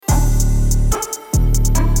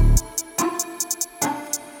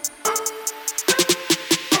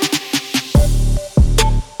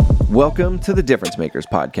Welcome to the Difference Makers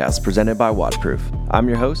podcast presented by Wattproof. I'm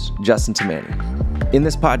your host, Justin Tamani. In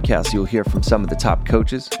this podcast, you'll hear from some of the top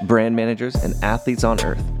coaches, brand managers, and athletes on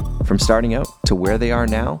earth. From starting out to where they are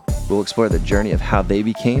now, we'll explore the journey of how they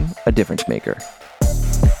became a difference maker.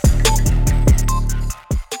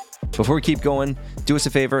 Before we keep going, do us a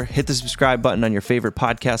favor, hit the subscribe button on your favorite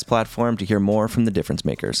podcast platform to hear more from the Difference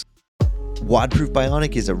Makers. Wattproof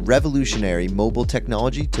Bionic is a revolutionary mobile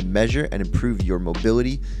technology to measure and improve your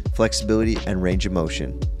mobility, flexibility, and range of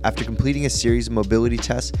motion. After completing a series of mobility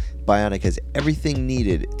tests, Bionic has everything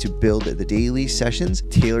needed to build the daily sessions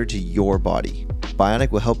tailored to your body. Bionic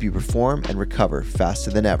will help you perform and recover faster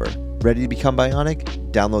than ever. Ready to become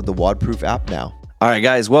Bionic? Download the Wattproof app now. All right,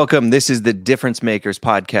 guys, welcome. This is the Difference Makers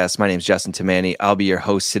podcast. My name is Justin Tamani. I'll be your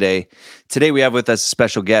host today. Today, we have with us a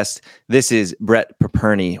special guest. This is Brett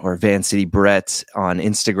Piperni, or Van City Brett on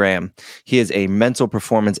Instagram. He is a mental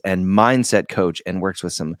performance and mindset coach and works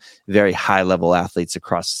with some very high-level athletes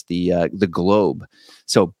across the globe.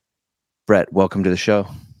 So, Brett, welcome to the show.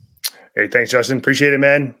 Hey, thanks, Justin. Appreciate it,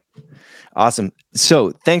 man. Awesome.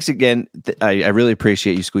 So thanks again. I really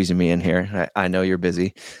appreciate you squeezing me in here. I know you're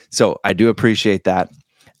busy, so I do appreciate that.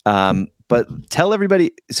 But tell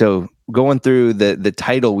everybody, so going through the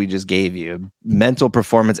title we just gave you, mental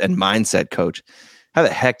performance and mindset coach, how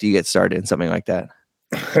the heck do you get started in something like that?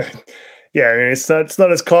 Yeah, I mean, it's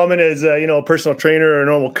not as common as, a personal trainer or a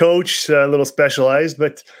normal coach, a little specialized,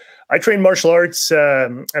 but I trained martial arts at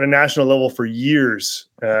a national level for years,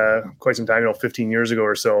 quite some time, 15 years ago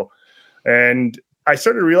or so. And I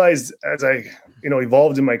started to realize as I,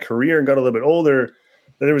 evolved in my career and got a little bit older,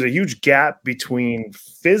 that there was a huge gap between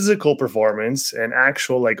physical performance and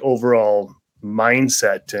actual overall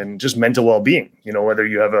mindset and just mental well-being, whether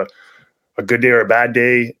you have a good day or a bad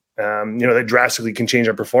day, that drastically can change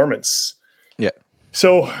our performance. Yeah.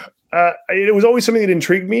 So it was always something that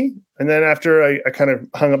intrigued me. And then after I kind of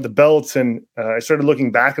hung up the belt and I started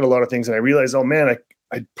looking back at a lot of things and I realized, oh man,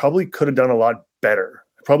 I probably could have done a lot better.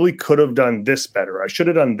 Probably could have done this better. I should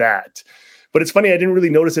have done that. But it's funny, I didn't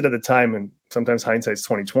really notice it at the time. And sometimes hindsight's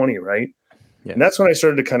 20/20, right? Yeah. And that's when I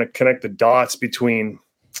started to kind of connect the dots between,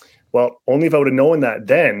 well, only if I would have known that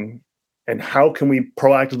then, and how can we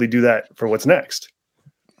proactively do that for what's next?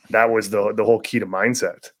 That was the whole key to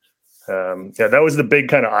mindset. That was the big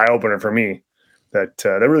kind of eye opener for me. That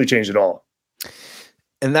really changed it all.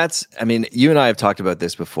 And that's, you and I have talked about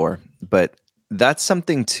this before, but that's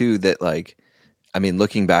something too that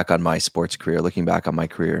looking back on my sports career, looking back on my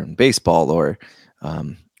career in baseball or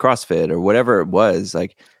CrossFit or whatever it was,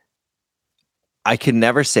 I can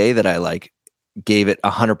never say that I gave it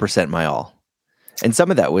 100% my all. And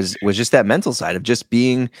some of that was just that mental side of just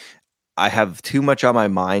being, I have too much on my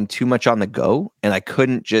mind, too much on the go, and I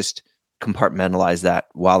couldn't just compartmentalize that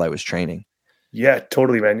while I was training. Yeah,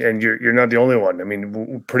 totally, man. And you're not the only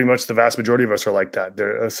one. Pretty much the vast majority of us are like that,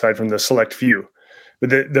 aside from the select few. But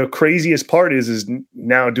the craziest part is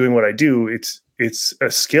now doing what I do, it's a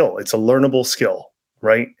skill. It's a learnable skill,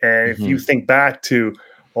 right? And if you think back to,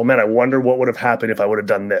 oh man, I wonder what would have happened if I would have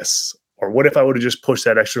done this, or what if I would have just pushed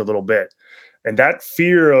that extra little bit? And that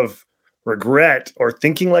fear of regret or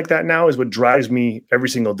thinking like that now is what drives me every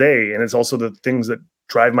single day. And it's also the things that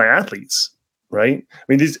drive my athletes, right?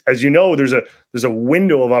 As you know, there's a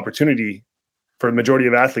window of opportunity for the majority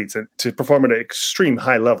of athletes to perform at an extreme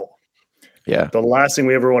high level. Yeah. The last thing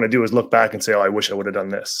we ever want to do is look back and say, oh, I wish I would have done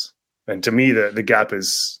this. And to me, the gap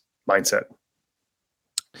is mindset.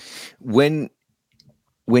 When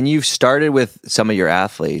you've started with some of your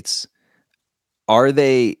athletes, do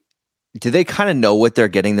they kind of know what they're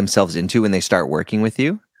getting themselves into when they start working with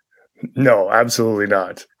you? No, absolutely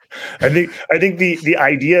not. I think the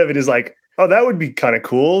idea of it is oh, that would be kind of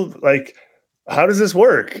cool. How does this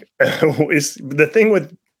work? Is the thing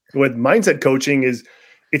with mindset coaching is,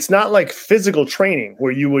 it's not like physical training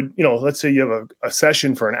where you would, let's say you have a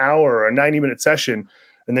session for an hour or a 90-minute session,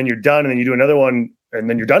 and then you're done, and then you do another one, and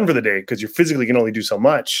then you're done for the day because you physically can only do so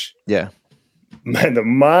much. Yeah. Man, the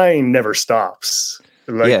mind never stops.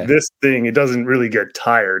 This thing, it doesn't really get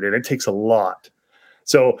tired, and it takes a lot.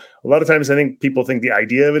 So a lot of times I think people think the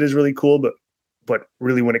idea of it is really cool, but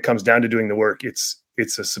really when it comes down to doing the work, it's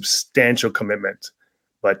a substantial commitment,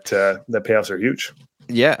 but the payoffs are huge.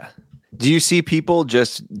 Yeah. Do you see people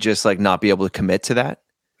just not be able to commit to that?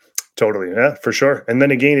 Totally. Yeah, for sure. And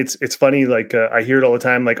then again, it's funny. I hear it all the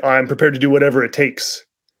time. Oh, I'm prepared to do whatever it takes.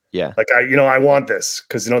 Yeah. I want this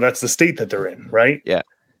because, that's the state that they're in. Right. Yeah.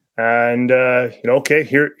 And, okay,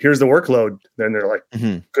 here's the workload. Then they're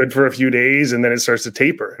good for a few days. And then it starts to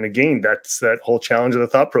taper. And again, that's that whole challenge of the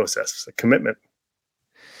thought process, the commitment.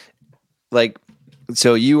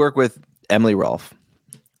 So you work with Emily Rolfe.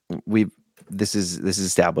 this is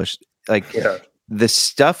established. Like Yeah, the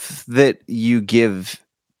stuff that you give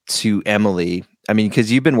to Emily, I mean,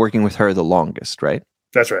 because you've been working with her the longest, right?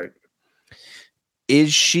 that's right.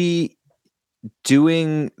 Is she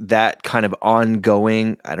doing that kind of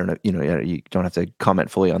ongoing, I don't know, you don't have to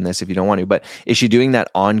comment fully on this if you don't want to, but is she doing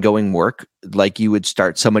that ongoing work like you would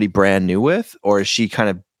start somebody brand new with, or is she kind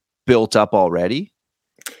of built up already?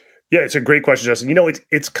 Yeah, it's a great question, Justin.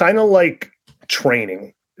 It's kind of like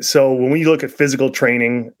training. So when we look at physical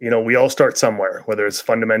training, we all start somewhere, whether it's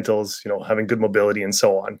fundamentals, having good mobility and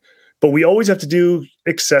so on. But we always have to do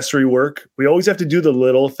accessory work. We always have to do the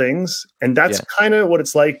little things. And that's kind of what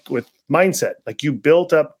it's like with mindset. Like you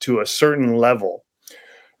built up to a certain level.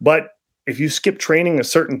 But if you skip training a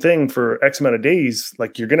certain thing for X amount of days,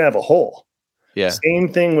 like you're going to have a hole. Yeah.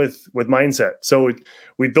 Same thing with mindset. So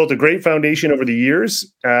we've built a great foundation over the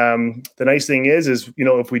years. The nice thing is,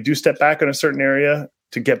 if we do step back in a certain area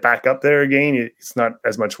to get back up there again, it's not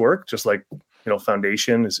as much work. Just like,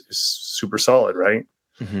 foundation is super solid, right?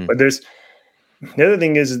 Mm-hmm. But the other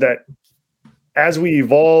thing is that as we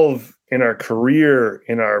evolve in our career,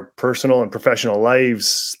 in our personal and professional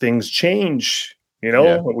lives, things change. We get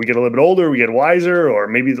a little bit older, we get wiser, or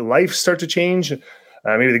maybe the life start to change.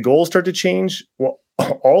 Maybe the goals start to change. Well,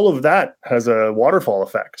 all of that has a waterfall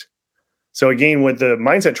effect. So again, with the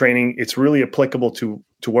mindset training, it's really applicable to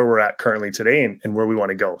where we're at currently today and where we want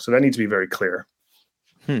to go. So that needs to be very clear.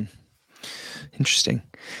 Interesting.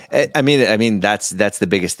 I mean, that's the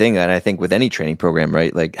biggest thing. And I think with any training program,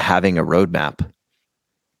 right? Like having a roadmap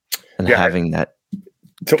and having that.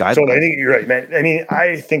 So I think you're right, man. I mean,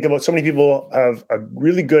 I think about so many people have a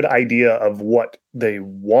really good idea of what they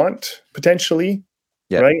want potentially.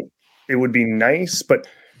 Yeah. Right. It would be nice, but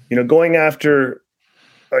going after,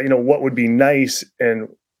 what would be nice and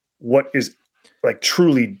what is like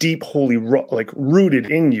truly deep, wholly like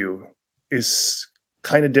rooted in you is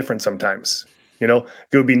kind of different sometimes. It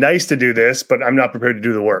would be nice to do this, but I'm not prepared to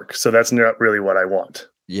do the work. So that's not really what I want.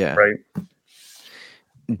 Yeah. Right.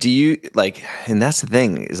 Do you and that's the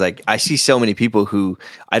thing is like, I see so many people who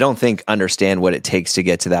I don't think understand what it takes to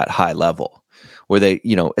get to that high level where they,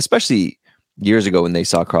 especially years ago when they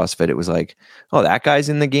saw CrossFit, it was like, oh, that guy's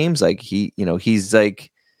in the games. Like he's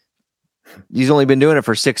only been doing it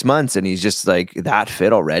for 6 months and he's just like that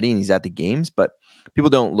fit already and he's at the games. But people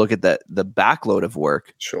don't look at the backload of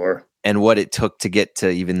work. Sure. And what it took to get to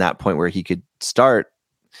even that point where he could start.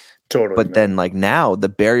 Totally. But then like now the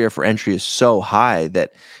barrier for entry is so high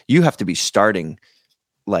that you have to be starting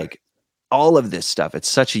like all of this stuff at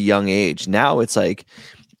such a young age. Now it's like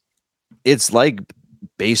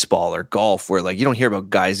baseball or golf where like you don't hear about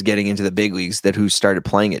guys getting into the big leagues who started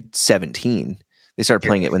playing at 17. They started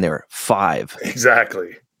playing it when they were 5.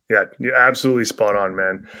 Exactly. Yeah, you're absolutely spot on,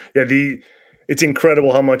 man. Yeah, it's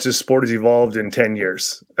incredible how much this sport has evolved in 10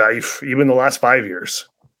 years, even the last 5 years.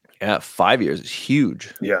 Yeah, 5 years is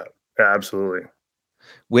huge. Yeah, absolutely.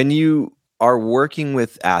 When you are working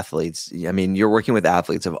with athletes, I mean, you're working with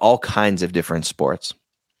athletes of all kinds of different sports.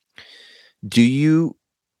 Do you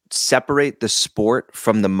separate the sport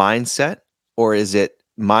from the mindset, or is it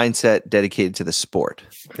mindset dedicated to the sport?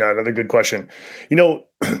 Yeah, another good question.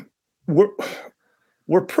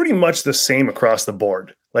 We're pretty much the same across the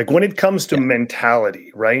board. Like when it comes to mentality,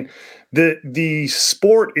 right? The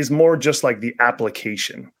sport is more just like the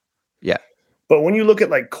application. Yeah. But when you look at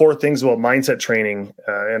like core things about mindset training,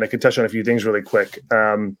 and I can touch on a few things really quick.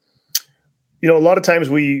 A lot of times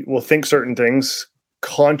we will think certain things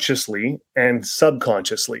consciously and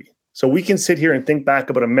subconsciously. So we can sit here and think back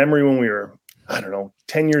about a memory when we were,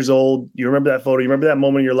 10 years old. You remember that photo, you remember that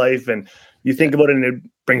moment in your life, and you think about it and it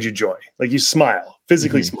brings you joy. Like you smile,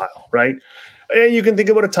 physically smile, right? And you can think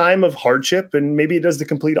about a time of hardship and maybe it does the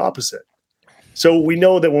complete opposite. So we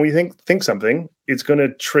know that when we think something, it's going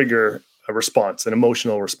to trigger a response, an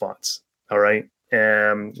emotional response. All right.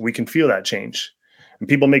 And we can feel that change. And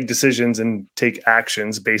people make decisions and take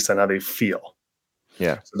actions based on how they feel.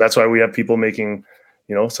 Yeah. So that's why we have people making,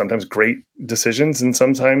 sometimes great decisions and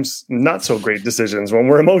sometimes not so great decisions when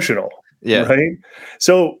we're emotional. Yeah. Right.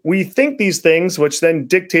 So we think these things, which then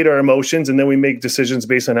dictate our emotions, and then we make decisions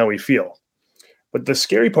based on how we feel. But the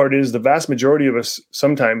scary part is the vast majority of us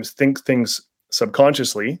sometimes think things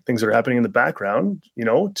subconsciously, things that are happening in the background,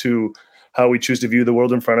 to how we choose to view the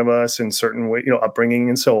world in front of us in certain way, upbringing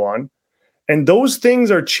and so on. And those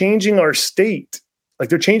things are changing our state. Like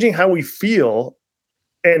they're changing how we feel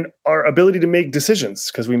and our ability to make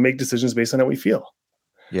decisions, because we make decisions based on how we feel.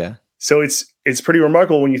 Yeah. So it's pretty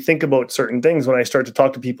remarkable when you think about certain things. When I start to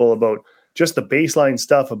talk to people about just the baseline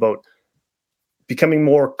stuff about becoming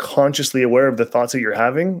more consciously aware of the thoughts that you're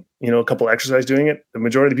having, a couple exercise doing it, the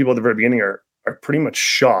majority of the people at the very beginning are pretty much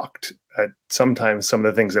shocked at sometimes some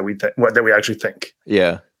of the things that we actually think.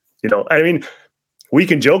 Yeah. I mean, we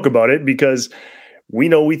can joke about it because we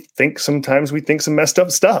know sometimes we think some messed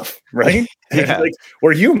up stuff, right? Yeah. Like,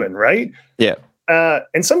 we're human, right? Yeah.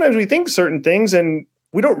 And sometimes we think certain things and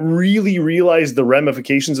we don't really realize the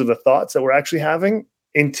ramifications of the thoughts that we're actually having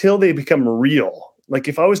until they become real. Like,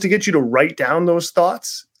 if I was to get you to write down those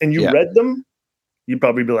thoughts and you read them, you'd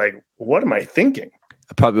probably be like, what am I thinking?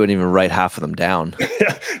 I probably wouldn't even write half of them down.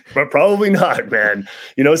 But probably not, man.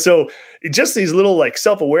 So just these little like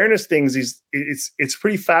self-awareness things, it's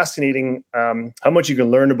pretty fascinating how much you can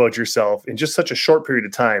learn about yourself in just such a short period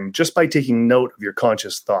of time, just by taking note of your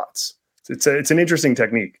conscious thoughts. It's an interesting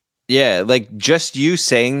technique. Yeah. Like, just you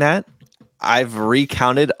saying that, I've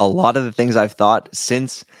recounted a lot of the things I've thought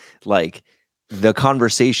since like the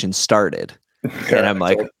conversation started. And I'm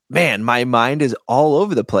like, man, my mind is all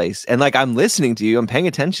over the place. And like, I'm listening to you, I'm paying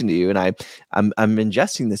attention to you, and I'm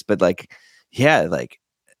ingesting this, but like, yeah, like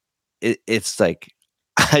it's like,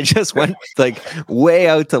 I just went like way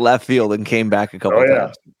out to left field and came back a couple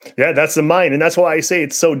times. Yeah, that's the mind. And that's why I say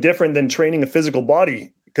it's so different than training a physical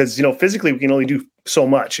body, because, physically we can only do so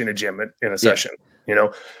much in a gym in a session,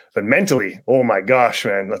 but mentally, oh my gosh,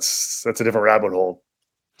 man, that's a different rabbit hole.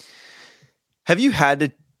 Have you had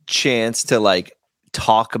a chance to like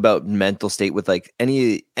talk about mental state with like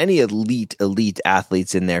any elite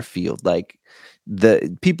athletes in their field, like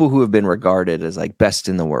the people who have been regarded as like best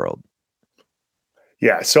in the world?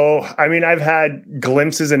 Yeah. So, I mean, I've had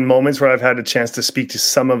glimpses and moments where I've had a chance to speak to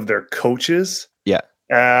some of their coaches. Yeah.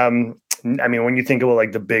 I mean, when you think about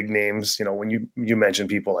like the big names, when you mention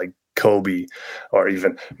people like Kobe or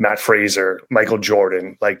even Matt Fraser, Michael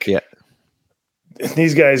Jordan, like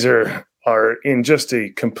these guys are in just a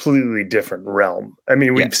completely different realm. I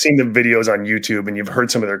mean, we've seen the videos on YouTube and you've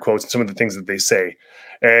heard some of their quotes and some of the things that they say.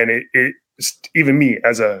 And even me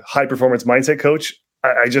as a high performance mindset coach,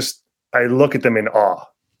 I look at them in awe.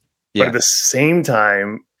 But at the same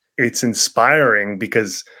time, it's inspiring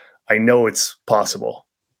because I know it's possible,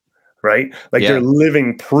 right? Like they're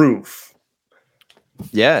living proof.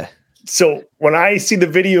 Yeah. So when I see the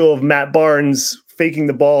video of Matt Barnes faking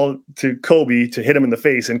the ball to Kobe to hit him in the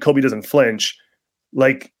face and Kobe doesn't flinch,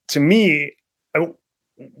 like, to me,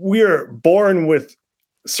 we're born with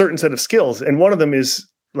a certain set of skills. And one of them is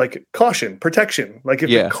like caution, protection. Like if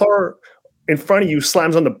the car in front of you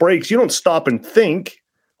slams on the brakes, you don't stop and think,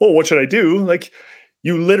 oh, what should I do? Like,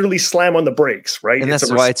 you literally slam on the brakes, right? And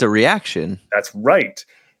that's why it's a reaction. That's right.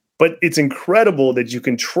 But it's incredible that you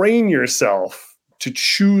can train yourself to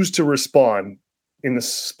choose to respond in the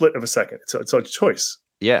split of a second. So it's a choice.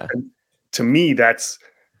 Yeah. And to me, that's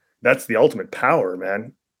the ultimate power,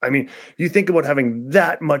 man. I mean, you think about having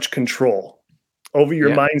that much control over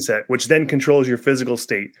your mindset, which then controls your physical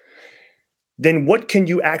state. Then what can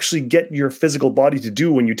you actually get your physical body to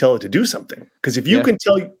do when you tell it to do something? Because if you can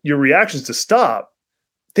tell your reactions to stop,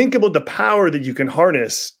 think about the power that you can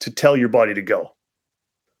harness to tell your body to go.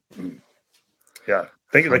 Yeah.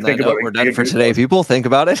 Think about it. We're done for today, people. Think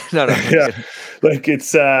about it. No. Yeah. Like,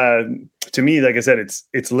 it's to me, like I said,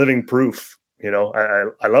 it's living proof.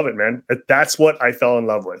 I love it, man. That's what I fell in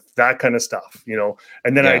love with, that kind of stuff,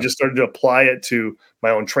 and then I just started to apply it to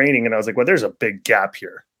my own training. And I was like, well, there's a big gap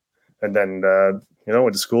here. And then,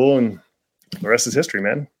 went to school, and the rest is history,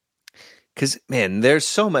 man. Because, man, there's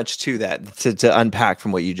so much to that to unpack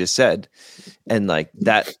from what you just said. And like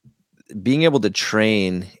that, being able to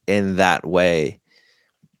train in that way,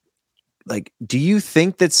 like, do you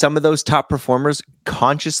think that some of those top performers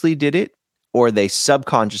consciously did it, or they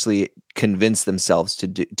subconsciously convinced themselves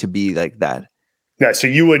to be like that? Yeah. So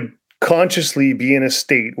you would consciously be in a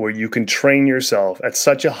state where you can train yourself at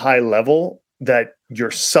such a high level that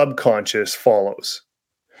your subconscious follows.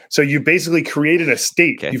 So you basically created a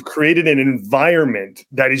state. Okay. You've created an environment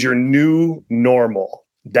that is your new normal.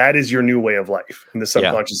 That is your new way of life. And the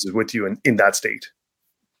subconscious is with you in that state.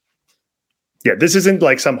 Yeah, this isn't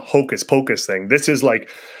like some hocus pocus thing. This is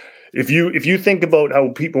like, if you think about how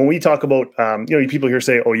people, when we talk about, people here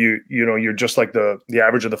say, oh, you're just like the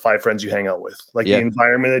average of the 5 friends you hang out with, like the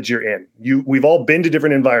environment that you're in. We've all been to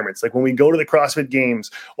different environments. Like when we go to the CrossFit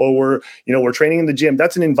Games, or we're training in the gym,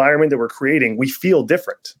 that's an environment that we're creating. We feel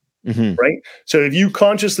different, right? So if you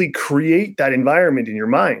consciously create that environment in your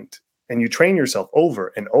mind and you train yourself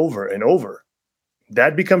over and over and over,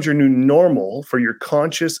 that becomes your new normal for your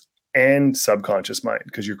conscious and subconscious mind,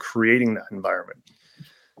 because you're creating that environment.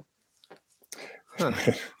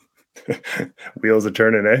 Wheels are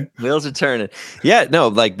turning, eh? Wheels are turning. Yeah, no,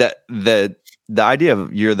 like that. The the idea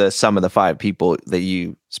of you're the sum of the 5 people that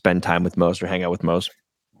you spend time with most or hang out with most,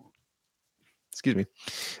 excuse me,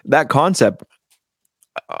 that concept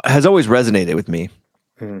has always resonated with me.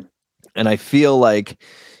 Hmm. And I feel like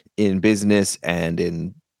in business and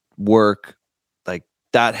in work, like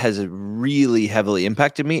that has really heavily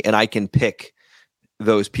impacted me, and I can pick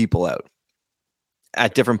those people out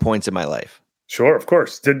at different points in my life. Sure, of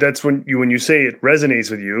course. That's when you say it resonates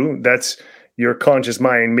with you, that's your conscious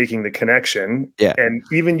mind making the connection. Yeah. And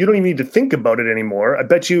even you don't even need to think about it anymore. I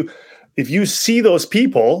bet you if you see those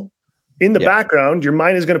people in the Yeah. background, your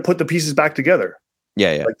mind is going to put the pieces back together.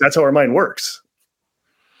 Yeah. Like that's how our mind works.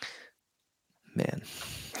 Man.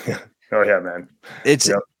 Oh yeah, man.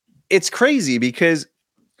 It's crazy because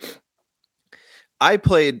I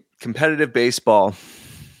played competitive baseball.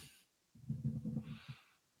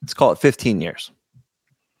 Let's call it 15 years.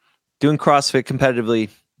 Doing CrossFit competitively,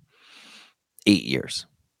 8 years.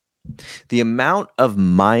 The amount of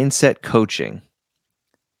mindset coaching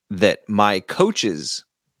that my coaches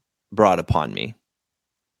brought upon me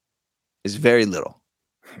is very little.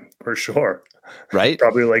 For sure. Right?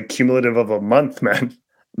 Probably like cumulative of a month, man.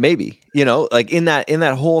 Maybe, like in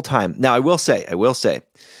that whole time. Now I will say,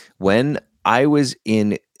 when I was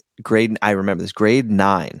in I remember this, grade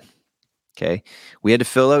 9. Okay. We had to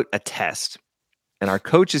fill out a test, and our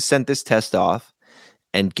coaches sent this test off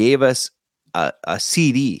and gave us a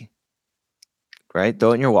CD, right?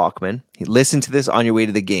 Throw it in your Walkman. Listen to this on your way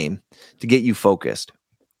to the game to get you focused.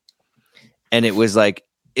 And it was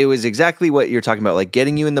exactly what you're talking about, like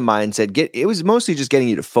getting you in the mindset. It was mostly just getting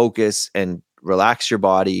you to focus and relax your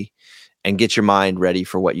body and get your mind ready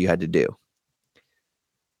for what you had to do.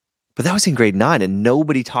 But that was in grade 9, and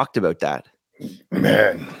nobody talked about that.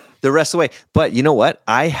 Man. The rest of the way. But you know what?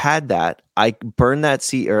 I had that. I burned that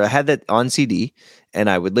I had that on CD, and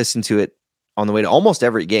I would listen to it on the way to almost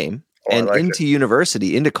every game. And into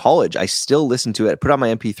university, into college, I still listen to it. Put on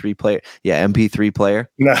my MP3 player. Yeah, MP3 player.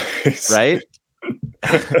 Nice. Right?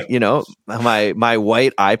 My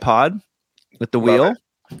white iPod with the wheel.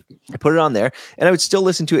 I put it on there, and I would still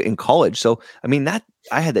listen to it in college. So, I mean,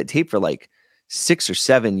 I had that tape for like 6 or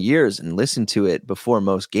 7 years and listened to it before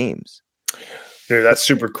most games. Dude, that's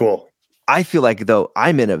super cool. I feel like though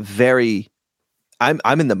I'm in the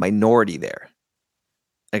minority there,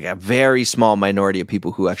 like a very small minority of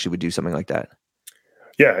people who actually would do something like that.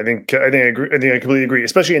 Yeah, I think I agree. I think I completely agree,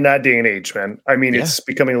 especially in that day and age, man. I mean, it's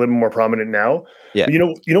becoming a little more prominent now. Yeah. But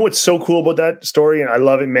you know what's so cool about that story, and I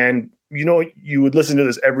love it, man. You would listen to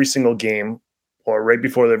this every single game, or right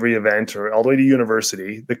before every event, or all the way to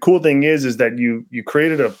university. The cool thing is that you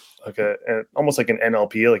created almost like an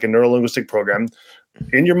NLP, like a neuro-linguistic program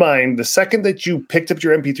in your mind. The second that you picked up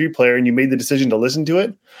your MP3 player and you made the decision to listen to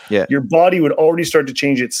it, your body would already start to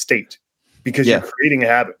change its state because you're creating a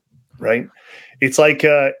habit, right? It's like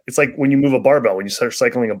when you move a barbell, when you start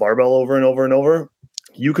cycling a barbell over and over and over,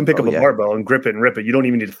 you can pick up a barbell and grip it and rip it. You don't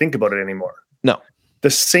even need to think about it anymore. No. The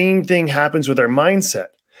same thing happens with our mindset.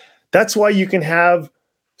 That's why you can have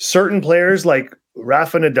certain players like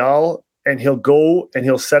Rafa Nadal, and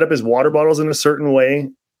he'll set up his water bottles in a certain way,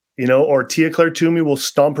 or Tia-Clair Toomey will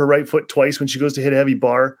stomp her right foot twice when she goes to hit a heavy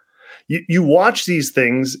bar. You watch these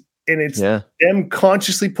things, and it's them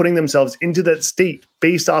consciously putting themselves into that state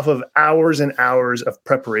based off of hours and hours of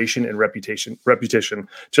preparation and repetition,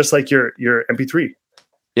 just like your MP3.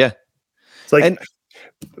 Yeah. It's like,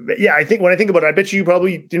 I think when I think about it, I bet you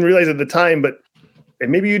probably didn't realize at the time,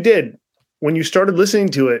 and maybe you did, when you started listening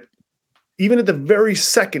to it, even at the very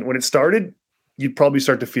second when it started, you'd probably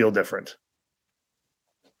start to feel different.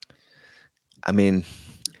 I mean,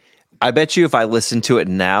 I bet you if I listen to it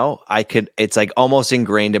now, it's like almost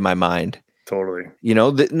ingrained in my mind. Totally.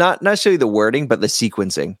 Not necessarily the wording, but the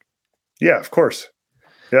sequencing. Yeah, of course.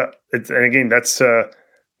 Yeah. And again, that's the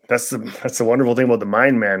wonderful thing about the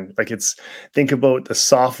mind, man. Like think about the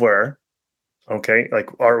software. Okay. Like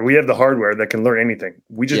we have the hardware that can learn anything.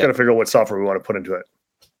 We just got to figure out what software we want to put into it.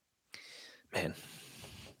 Man,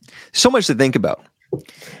 so much to think about.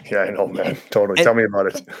 Yeah, I know, man. Totally. Tell me about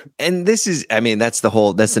it. And this is, that's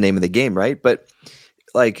the name of the game, right? But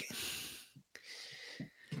like,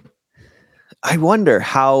 I wonder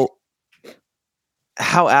how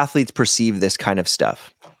athletes perceive this kind of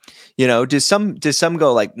stuff. Does some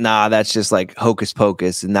go like, nah, that's just like hocus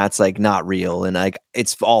pocus, and that's like not real, and like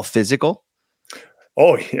it's all physical?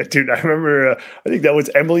 Oh yeah, dude! I remember. I think that was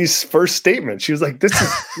Emily's first statement. She was like,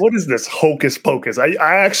 what is this hocus pocus?" I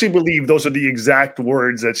actually believe those are the exact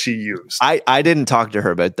words that she used. I didn't talk to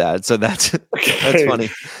her about that, so that's funny.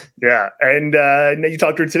 Yeah, and you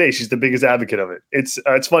talked to her today. She's the biggest advocate of it. It's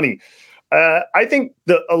funny. I think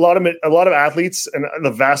a lot of athletes and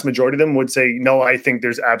the vast majority of them would say, no, I think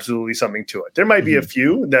there's absolutely something to it. There might be a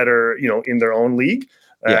few that are, in their own league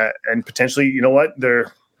and potentially, you know what,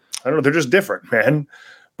 they're just different, man.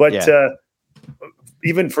 But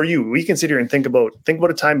even for you, we can sit here and think about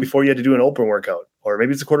a time before you had to do an open workout, or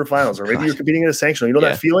maybe it's the quarterfinals, or maybe you're competing in a sanctional.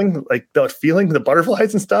 That feeling, the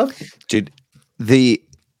butterflies and stuff, dude. The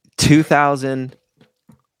 2000,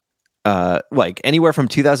 anywhere from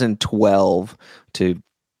 2012 to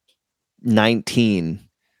 19,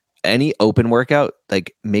 any open workout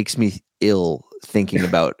makes me ill thinking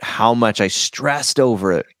about how much I stressed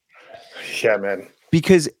over it. Yeah, man.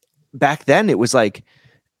 Because back then it was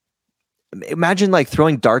imagine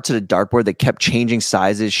throwing darts at a dartboard that kept changing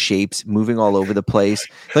sizes, shapes, moving all over the place.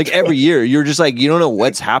 Every year you're just you don't know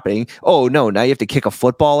what's happening. Oh no, now you have to kick a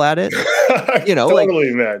football at it.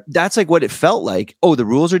 Totally, man. That's what it felt like. Oh, the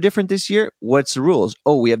rules are different this year. What's the rules?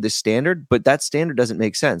 Oh, we have this standard, but that standard doesn't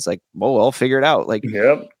make sense. I'll figure it out.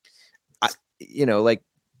 Yep.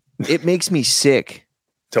 It makes me sick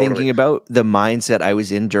thinking about the mindset I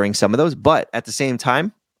was in during some of those. But at the same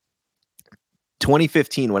time,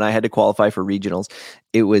 2015, when I had to qualify for regionals,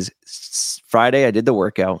 it was Friday. I did the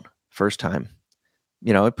workout first time.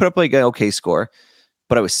 I put up an okay score,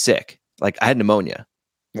 but I was sick. I had pneumonia.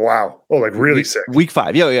 Wow. Oh, really sick. Week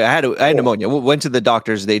 5. Yeah. I had pneumonia. Went to the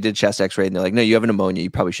doctors. They did chest x-ray and they're like, no, you have a pneumonia.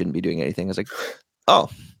 You probably shouldn't be doing anything. I was like, oh,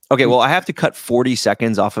 okay. Well, I have to cut 40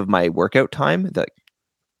 seconds off of my workout time.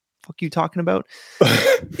 Fuck you talking about?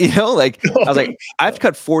 I was like, I've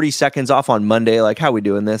cut 40 seconds off on Monday. How are we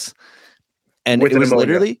doing this? And it was pneumonia.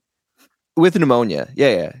 Literally with pneumonia.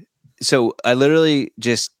 Yeah. So I literally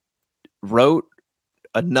just wrote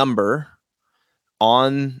a number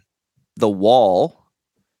on the wall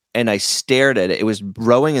and I stared at it. It was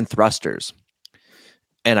rowing and thrusters.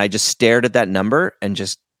 And I just stared at that number and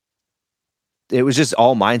it was just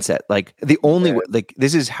all mindset. The only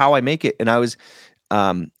this is how I make it. And I was,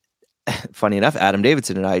 funny enough, Adam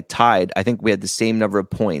Davidson and I tied. I think we had the same number of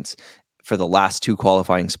points for the last 2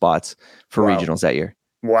 qualifying spots for regionals that year.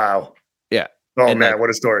 Wow. Yeah. Oh, and man, what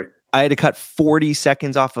a story. I had to cut 40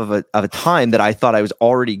 seconds off of a time that I thought I was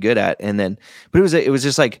already good at. And then, but it was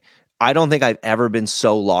just I don't think I've ever been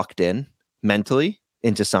so locked in mentally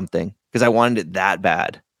into something because I wanted it that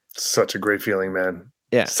bad. Such a great feeling, man.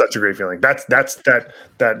 Yeah. Such a great feeling. That's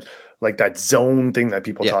that zone thing that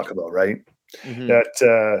people talk about, right? Mm-hmm.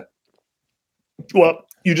 That, well,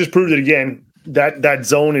 you just proved it again. That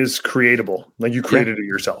zone is creatable. You created it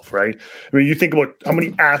yourself, right? I mean, you think about how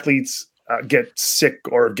many athletes get sick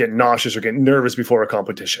or get nauseous or get nervous before a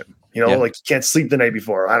competition. You can't sleep the night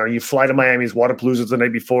before. I don't know. You fly to Miami's Waterpalooza the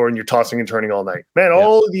night before and you're tossing and turning all night. Man,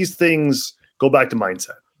 all of these things go back to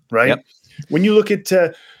mindset, right? Yep. When you look at,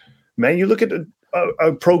 a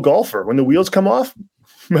pro golfer, when the wheels come off,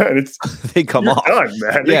 man, they come off. Done,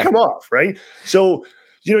 man. They come off, right? So,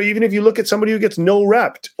 even if you look at somebody who gets no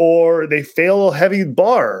repped or they fail a heavy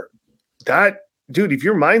bar, dude, if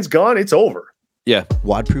your mind's gone, it's over. Yeah.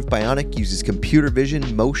 WODproof Bionic uses computer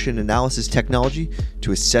vision motion analysis technology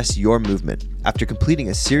to assess your movement. After completing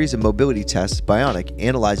a series of mobility tests, Bionic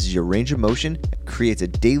analyzes your range of motion and creates a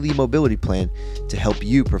daily mobility plan to help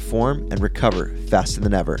you perform and recover faster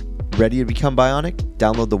than ever. Ready to become Bionic?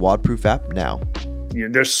 Download the WODproof app now.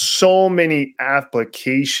 There's so many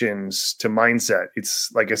applications to mindset. It's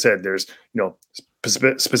like I said, there's,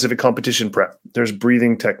 specific competition prep. There's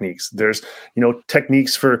breathing techniques. There's,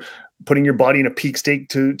 techniques for putting your body in a peak state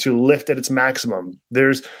to lift at its maximum.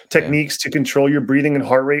 There's techniques to control your breathing and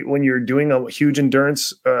heart rate when you're doing a huge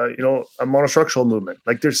endurance, a monostructural movement.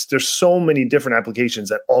 There's so many different applications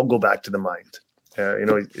that all go back to the mind.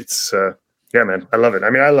 It's man, I love it.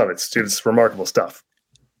 I love it. It's remarkable stuff.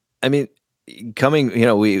 I mean,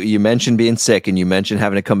 you mentioned being sick and you mentioned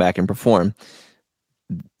having to come back and perform.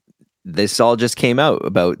 This all just came out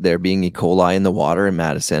about there being E. coli in the water in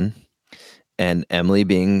Madison and Emily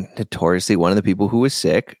being notoriously one of the people who was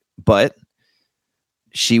sick, but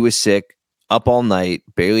she was sick, up all night,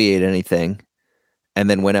 barely ate anything, and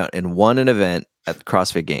then went out and won an event at the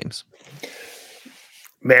CrossFit Games.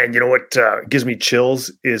 Man, you know what gives me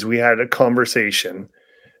chills is we had a conversation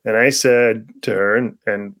and I said to her,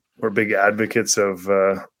 and we're big advocates of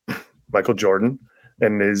Michael Jordan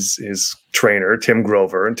and his trainer, Tim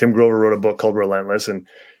Grover. And Tim Grover wrote a book called Relentless. And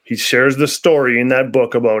he shares the story in that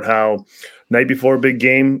book about how night before a big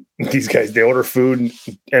game, these guys, they order food and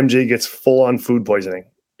MJ gets full on food poisoning.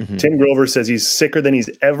 Mm-hmm. Tim Grover says he's sicker than he's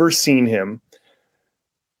ever seen him.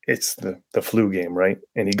 It's the flu game, right?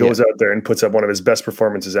 And he goes out there and puts up one of his best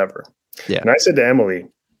performances ever. Yeah. And I said to Emily,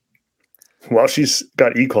 well, she's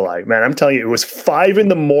got E. coli. Man, I'm telling you, it was 5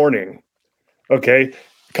 a.m. Okay.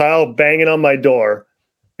 Kyle banging on my door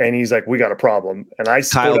and he's like, we got a problem. And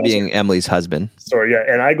Kyle being Emily's husband. Sorry. Yeah.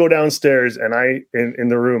 And I go downstairs and in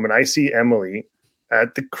the room and I see Emily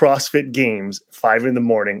at the CrossFit Games, 5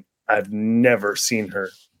 a.m. I've never seen her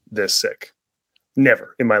this sick.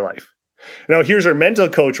 Never in my life. Now here's her mental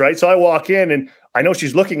coach, right? So I walk in and I know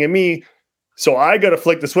she's looking at me. So I got to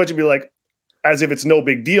flick the switch and be like, as if it's no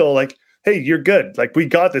big deal. Like, hey, you're good. Like, we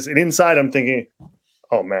got this. And inside I'm thinking,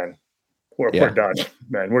 oh man, we're done,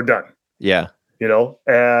 man. We're done. Yeah. You know?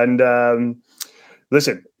 And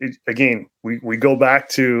listen, again, we go back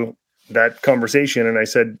to that conversation. And I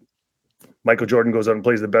said, Michael Jordan goes out and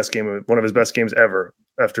plays the best game, one of his best games ever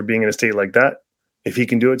after being in a state like that. If he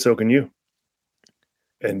can do it, so can you.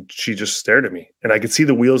 And she just stared at me and I could see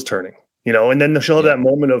the wheels turning, you know, and then she'll have that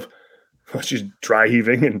moment of she's dry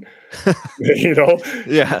heaving and, you know,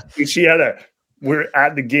 we're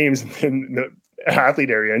at the games in the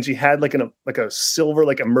athlete area and she had like a silver,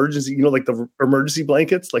 like emergency, you know, like the emergency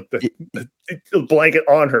blankets, like the blanket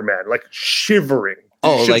on her, man, like shivering.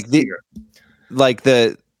 Oh, like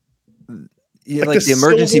the emergency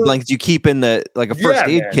silver blankets you keep in the like a first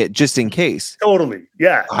aid kit just in case. Totally.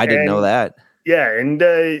 Yeah. I didn't know that. Yeah.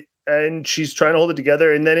 And she's trying to hold it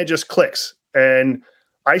together and then it just clicks. And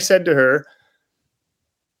I said to her,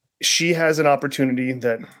 she has an opportunity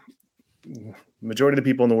that majority of the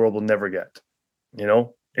people in the world will never get, you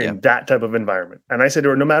know, in that type of environment. And I said to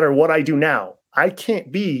her, no matter what I do now, I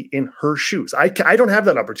can't be in her shoes. I don't have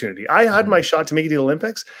that opportunity. I had my shot to make it to the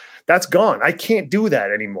Olympics. That's gone. I can't do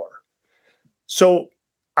that anymore. So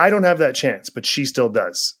I don't have that chance, but she still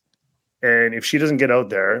does. And if she doesn't get out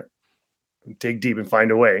there, dig deep and find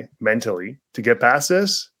a way mentally to get past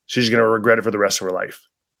this, she's going to regret it for the rest of her life.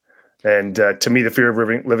 And to me, the fear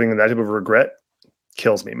of living in that type of regret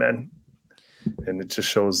kills me, man. And it just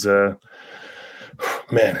shows, it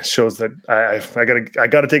shows that I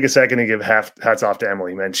gotta take a second and give hats off to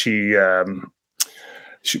Emily, man. She, you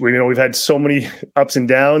know, we've had so many ups and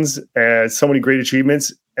downs and so many great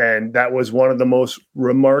achievements. And that was one of the most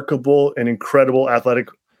remarkable and incredible athletic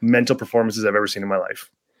mental performances I've ever seen in my life.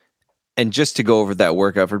 And just to go over that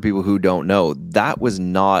workout for people who don't know, that was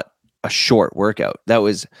not a short workout. That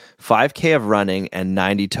was 5K of running and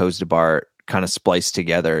 90 toes to bar kind of spliced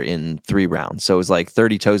together in 3 rounds. So it was like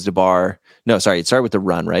 30 toes to bar. No, sorry. It started with the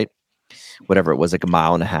run, right? Whatever it was, like a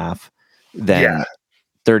mile and a half. Then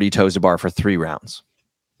 30 toes to bar for 3 rounds.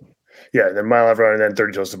 Yeah. Then mile and a half run and then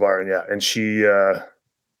 30 toes to bar. And she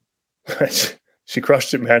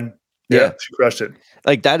crushed it, man. Yeah. She crushed it.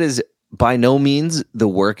 Like that is by no means the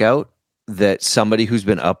workout that somebody who's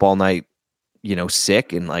been up all night, you know,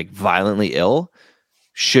 sick and like violently ill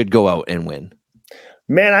should go out and win.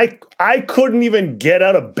 Man, I couldn't even get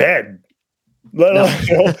out of bed. Let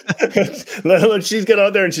alone she's got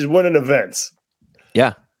out there and she's winning events.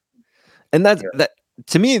 Yeah. And that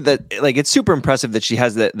to me, that like it's super impressive that she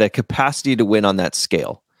has the capacity to win on that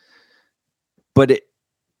scale. But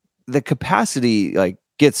the capacity like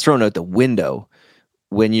gets thrown out the window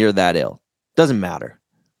when you're that ill. Doesn't matter.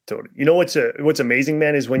 Totally. You know what's amazing,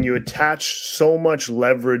 man, is when you attach so much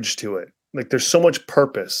leverage to it. Like there's so much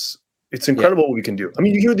purpose. It's incredible what we can do. I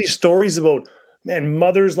mean, you hear these stories about, man,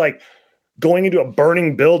 mothers like going into a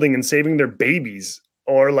burning building and saving their babies,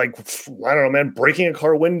 or like, I don't know, man, breaking a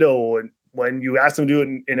car window. And when you ask them to do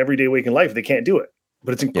it in everyday waking life, they can't do it.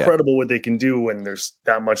 But it's incredible what they can do when there's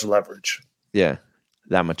that much leverage. Yeah.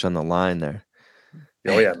 That much on the line there.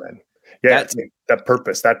 Oh yeah, man. Yeah. That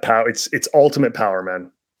purpose, that power, it's ultimate power,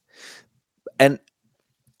 man. And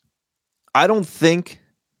I don't think,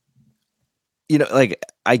 you know, like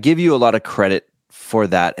I give you a lot of credit for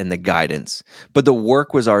that and the guidance, but the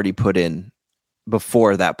work was already put in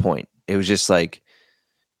before that point. It was just like,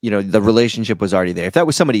 you know, the relationship was already there. If that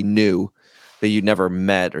was somebody new that you'd never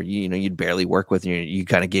met or, you know, you'd barely work with, and you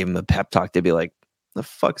kind of gave them a pep talk, they'd be like, the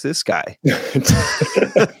fuck's this guy?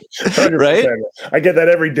 Right? I get that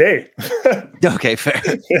every day. Okay, fair.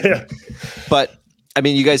 Yeah. But I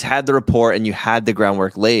mean, you guys had the rapport and you had the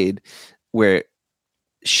groundwork laid where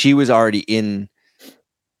she was already in,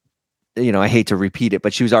 you know, I hate to repeat it,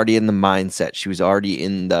 but she was already in the mindset. She was already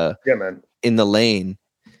in the lane,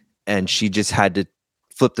 and she just had to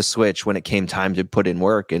flip the switch when it came time to put in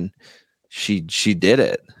work, and she did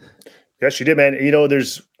it. Yeah, she did, man. You know,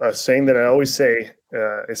 there's a saying that I always say,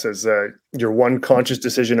 it says, you're one conscious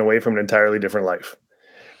decision away from an entirely different life.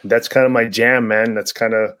 And that's kind of my jam, man. That's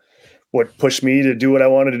kind of what pushed me to do what I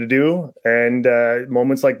wanted to do. And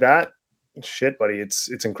moments like that, shit, buddy, it's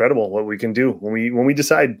incredible what we can do when we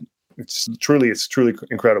decide. It's truly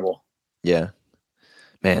incredible. Yeah,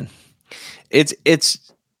 man, it's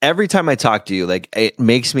every time I talk to you, like it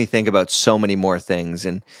makes me think about so many more things,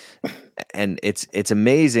 and it's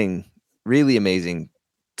amazing, really amazing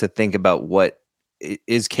to think about what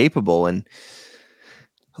is capable. And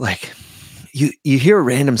like you hear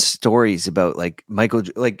random stories about like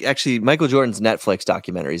actually Michael Jordan's Netflix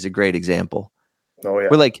documentary is a great example. Oh yeah.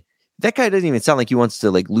 Where like that guy doesn't even sound like he wants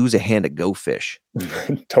to like lose a hand to go fish.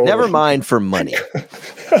 Totally. Never mind for money.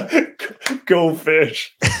 Go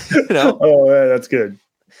fish. You know? Oh man, that's good.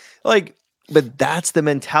 Like, but that's the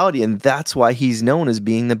mentality, and that's why he's known as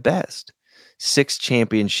being the best. 6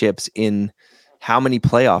 championships in how many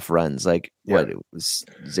playoff runs? Like what? It was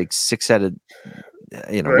like 6 out of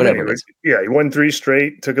whatever it is. Yeah, he won 3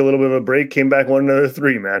 straight, took a little bit of a break, came back, won another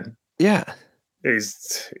 3, man. Yeah.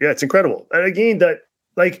 It's incredible. And again, that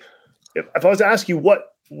like if I was to ask you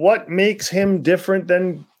what makes him different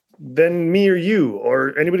than me or you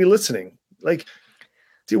or anybody listening, like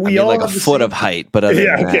we all like have a foot of height, but other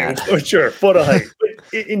than that. Okay, sure, foot of height.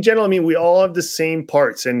 But in general, I mean, we all have the same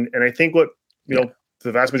parts, and I think what know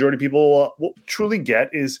the vast majority of people will truly get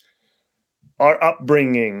is our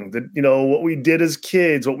upbringing, what we did as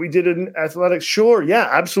kids, what we did in athletics. Sure, yeah,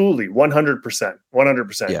 absolutely, 100%,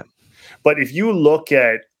 100%. Yeah. But if you look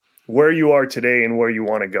at where you are today and where you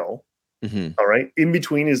want to go, all right, in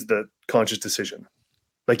between is the conscious decision.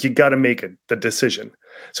 Like you got to make it the decision.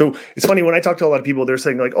 So it's funny when I talk to a lot of people, they're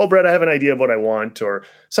saying like, "Oh, Brett, I have an idea of what I want," or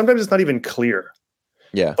sometimes it's not even clear.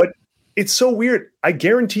 Yeah. But it's so weird. I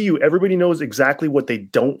guarantee you, everybody knows exactly what they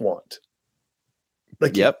don't want.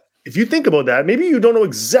 Like, if you think about that, maybe you don't know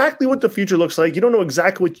exactly what the future looks like. You don't know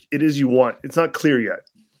exactly what it is you want. It's not clear yet.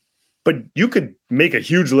 But you could make a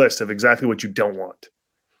huge list of exactly what you don't want.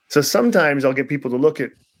 So sometimes I'll get people to look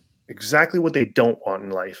at exactly what they don't want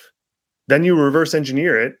in life. Then you reverse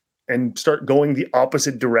engineer it and start going the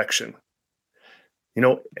opposite direction. And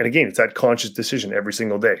again, it's that conscious decision every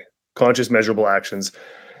single day. Conscious, measurable actions,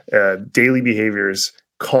 daily behaviors,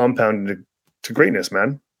 compounded to greatness,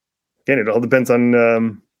 man. Again, it all depends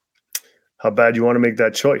on how bad you want to make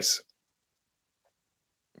that choice.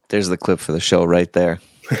 There's the clip for the show right there.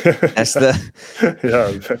 That's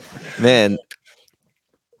man.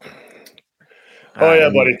 Oh yeah,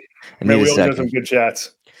 buddy. Man, we always have some good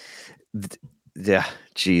chats. Yeah,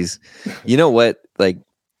 geez. You know what? Like,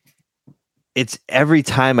 it's every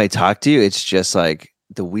time I talk to you, it's just like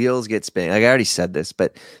the wheels get spinning. Like I already said this,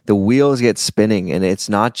 but the wheels get spinning, and it's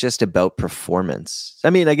not just about performance. I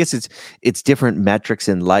mean, I guess it's different metrics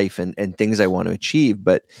in life and things I want to achieve,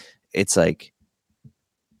 but it's like,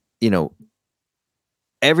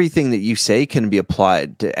 everything that you say can be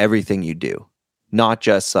applied to everything you do, not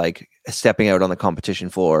just like stepping out on the competition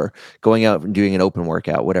floor, going out and doing an open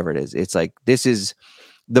workout, whatever it is. It's like, this is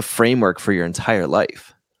the framework for your entire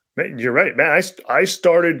life. Man, you're right, man. I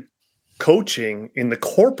started coaching in the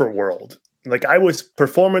corporate world. Like I was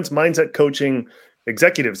performance mindset coaching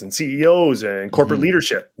executives and CEOs and corporate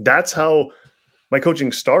leadership. That's how my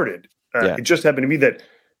coaching started. It just happened to be that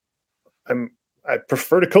I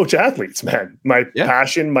prefer to coach athletes, man. My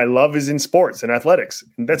passion, my love is in sports and athletics.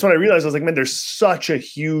 And that's when I realized I was like, man, there's such a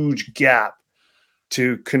huge gap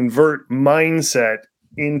to convert mindset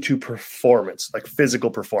into performance, like physical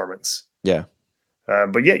performance. Yeah.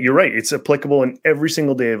 But yeah, you're right. It's applicable in every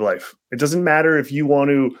single day of life. It doesn't matter if you want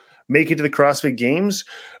to make it to the CrossFit Games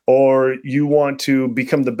or you want to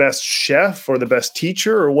become the best chef or the best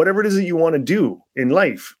teacher or whatever it is that you want to do in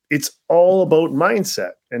life. It's all about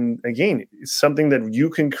mindset. And again, it's something that you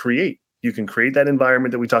can create. You can create that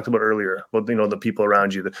environment that we talked about earlier, about the people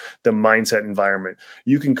around you, the mindset environment.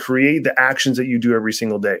 You can create the actions that you do every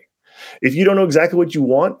single day. If you don't know exactly what you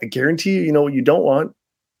want, I guarantee you know what you don't want.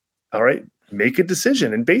 All right, make a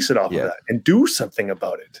decision and base it off of that and do something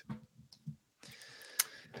about it.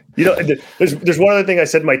 There's one other thing I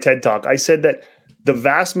said in my TED Talk. I said that the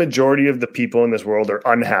vast majority of the people in this world are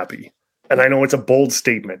unhappy. And I know it's a bold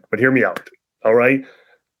statement, but hear me out. All right.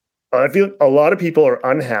 I feel a lot of people are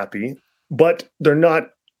unhappy, but they're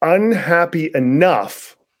not unhappy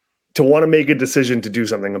enough to want to make a decision to do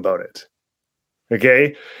something about it.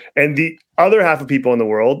 Okay. And the other half of people in the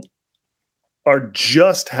world are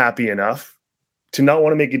just happy enough to not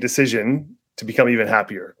want to make a decision to become even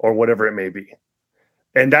happier or whatever it may be.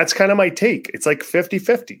 And that's kind of my take. It's like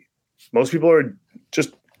 50-50. Most people are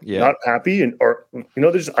just not happy or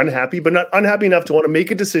they're just unhappy, but not unhappy enough to want to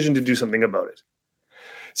make a decision to do something about it.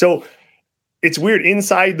 So it's weird.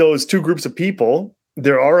 Inside those two groups of people,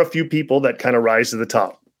 there are a few people that kind of rise to the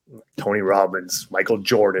top. Tony Robbins, Michael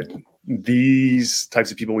Jordan, these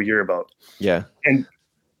types of people we hear about. Yeah. And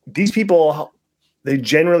these people, they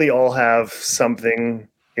generally all have something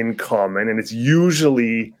in common. And it's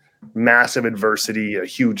usually massive adversity, a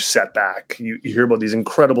huge setback. You hear about these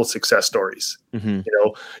incredible success stories. Mm-hmm. You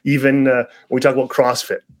know, even when we talk about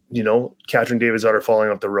CrossFit, you know, Catherine David's daughter falling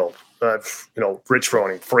off the rope, you know, Rich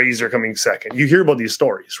Froning, Fraser coming second. You hear about these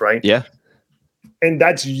stories, right? Yeah. And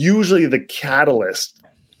that's usually the catalyst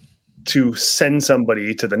to send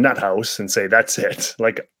somebody to the nut house and say, that's it.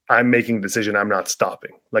 Like, I'm making a decision. I'm not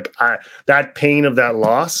stopping. Like, that pain of that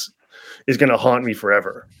loss is going to haunt me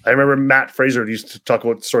forever. I remember Matt Fraser used to talk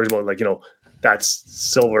about stories about, like, you know, that's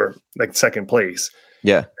silver, like second place.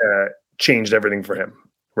 Yeah. Changed everything for him.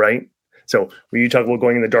 Right. So when you talk about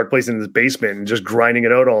going in the dark place in his basement and just grinding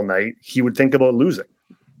it out all night, he would think about losing.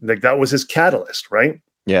 Like, that was his catalyst. Right.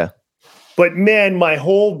 Yeah. But man, my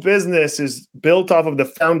whole business is built off of the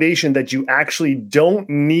foundation that you actually don't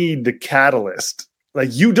need the catalyst. Like,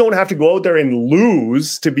 you don't have to go out there and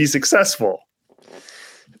lose to be successful.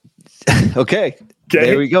 Okay.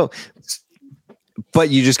 There we go. But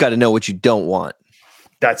you just got to know what you don't want.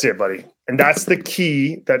 That's it, buddy. And that's the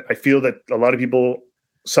key that I feel that a lot of people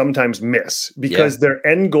sometimes miss, because their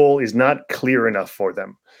end goal is not clear enough for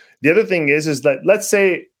them. The other thing is that, let's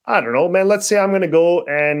say, I don't know, man, let's say I'm going to go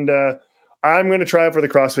and I'm going to try out for the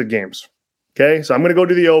CrossFit Games. Okay. So I'm going to go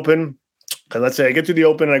to the Open, and let's say I get to the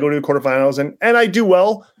Open and I go to the quarterfinals and I do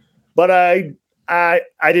well, but I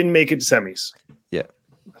didn't make it to semis. Yeah.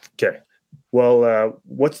 Okay. Well,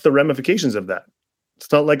 what's the ramifications of that?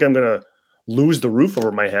 It's not like I'm going to lose the roof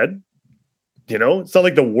over my head. You know, it's not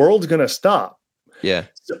like the world's going to stop. Yeah.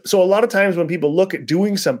 So a lot of times when people look at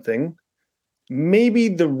doing something, maybe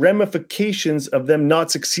the ramifications of them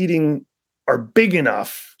not succeeding are big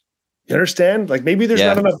enough. You understand? Like, maybe there's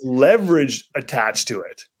not enough leverage attached to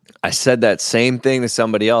it. I said that same thing to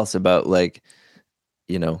somebody else about, like,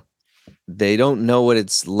 you know, they don't know what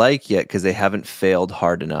it's like yet because they haven't failed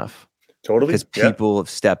hard enough. Totally. Because people have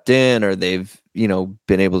stepped in, or they've, you know,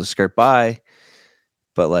 been able to skirt by.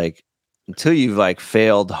 But, like, until you've, like,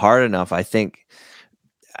 failed hard enough, I think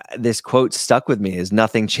this quote stuck with me, is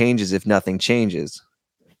nothing changes if nothing changes.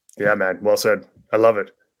 Yeah, man. Well said. I love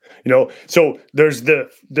it. You know, so there's the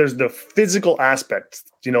physical aspect,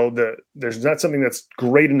 you know, there's not something that's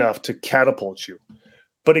great enough to catapult you.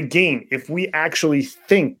 But again, if we actually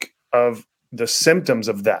think of the symptoms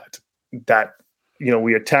of that, you know,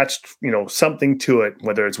 we attached, you know, something to it,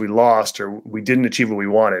 whether it's we lost or we didn't achieve what we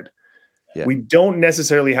wanted. Yeah. We don't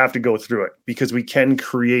necessarily have to go through it, because we can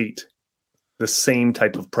create the same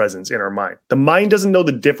type of presence in our mind. The mind doesn't know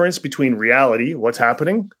the difference between reality, what's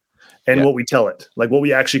happening, and what we tell it, like what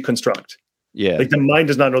we actually construct. Yeah. Like, the mind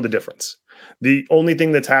does not know the difference. The only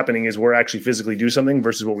thing that's happening is we're actually physically do something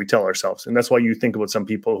versus what we tell ourselves. And that's why you think about some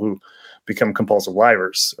people who become compulsive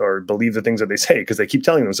liars or believe the things that they say, because they keep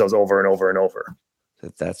telling themselves over and over and over.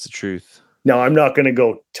 That's the truth. Now, I'm not going to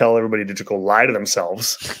go tell everybody to go lie to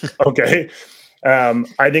themselves. Okay.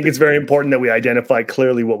 I think it's very important that we identify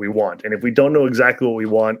clearly what we want. And if we don't know exactly what we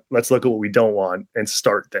want, let's look at what we don't want and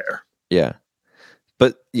start there. Yeah.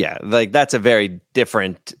 But yeah, like, that's a very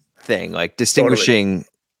different thing. Like, distinguishing,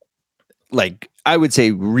 like, I would say,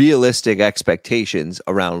 realistic expectations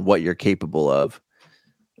around what you're capable of.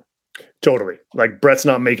 Totally. Like, Brett's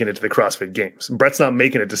not making it to the CrossFit Games. Brett's not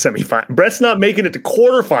making it to semifinals. Brett's not making it to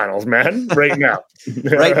quarterfinals, man, right now.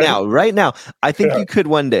 Right now. I think you could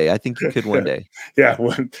one day. Yeah.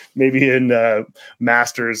 Well, maybe in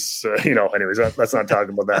Masters, you know, anyways, let's not talk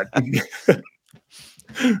about that.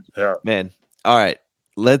 Yeah. Man. All right.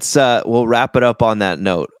 We'll wrap it up on that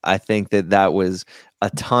note. I think that was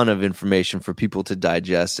a ton of information for people to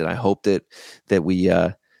digest. And I hope that we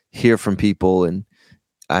hear from people, and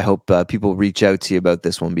I hope people reach out to you about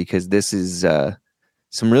this one, because this is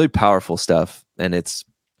some really powerful stuff. And it's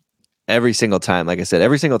every single time, like I said,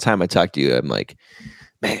 every single time I talk to you, I'm like,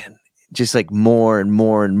 man, just like more and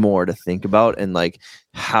more and more to think about, and like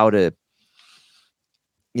how to,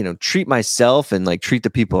 you know, treat myself and like treat the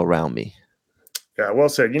people around me. Yeah, well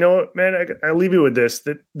said. You know what, man, I'll leave you with this.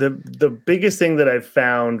 The biggest thing that I've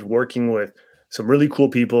found working with some really cool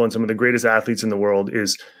people and some of the greatest athletes in the world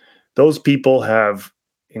is those people have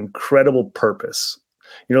incredible purpose.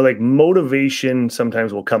 You know, like, motivation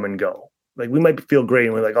sometimes will come and go. Like, we might feel great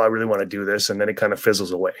and we're like, oh, I really want to do this. And then it kind of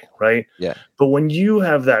fizzles away. Right. Yeah. But when you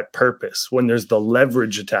have that purpose, when there's the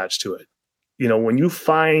leverage attached to it, you know, when you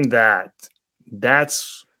find that's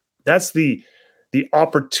the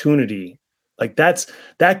opportunity. Like,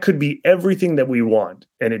 that could be everything that we want.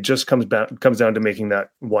 And it just comes down to making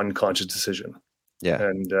that one conscious decision. Yeah.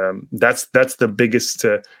 And that's the biggest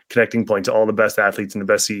connecting point to all the best athletes and the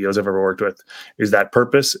best CEOs I've ever worked with, is that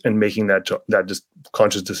purpose and making that just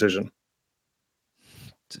conscious decision.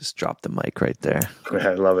 Just drop the mic right there.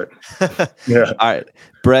 I love it. Yeah. All right.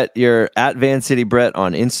 Brett, you're at Van City Brett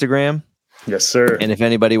on Instagram. Yes, sir. And if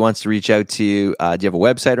anybody wants to reach out to you, do you have a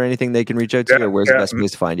website or anything they can reach out to you, or where's the best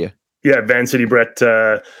place to find you? Yeah,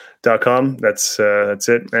 vancitybrett.com. That's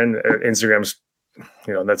it. And Instagram's,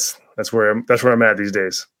 that's where I'm at these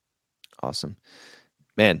days. Awesome.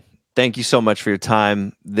 Man, thank you so much for your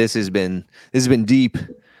time. This has been deep.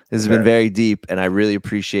 This has been very deep, and I really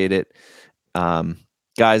appreciate it.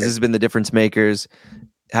 Guys, this has been the Difference Makers.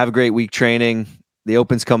 Have a great week training. The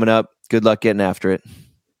Open's coming up. Good luck getting after it.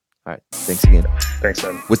 All right. Thanks again. Thanks,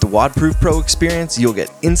 man. With the WODproof Pro experience, you'll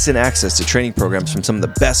get instant access to training programs from some of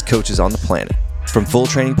the best coaches on the planet. From full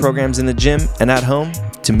training programs in the gym and at home,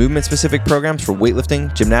 to movement-specific programs for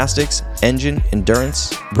weightlifting, gymnastics, engine,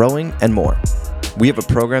 endurance, rowing, and more. We have a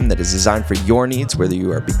program that is designed for your needs, whether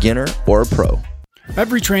you are a beginner or a pro.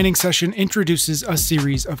 Every training session introduces a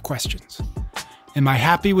series of questions. Am I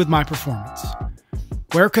happy with my performance?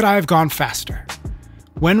 Where could I have gone faster?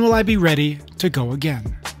 When will I be ready to go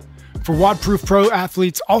again? For WODproof Pro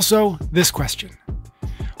athletes, also this question.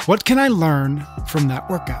 What can I learn from that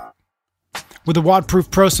workout? With a WODproof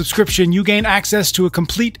Pro subscription, you gain access to a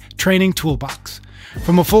complete training toolbox.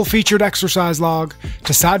 From a full-featured exercise log,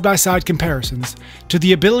 to side-by-side comparisons, to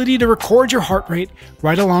the ability to record your heart rate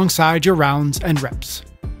right alongside your rounds and reps.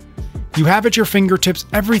 You have at your fingertips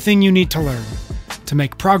everything you need to learn, to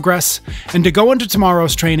make progress, and to go into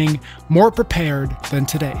tomorrow's training more prepared than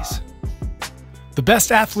today's. The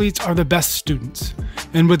best athletes are the best students,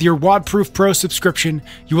 and with your WODproof Pro subscription,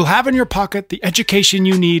 you will have in your pocket the education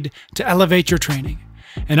you need to elevate your training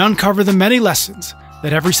and uncover the many lessons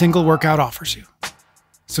that every single workout offers you.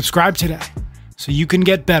 Subscribe today so you can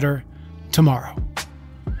get better tomorrow.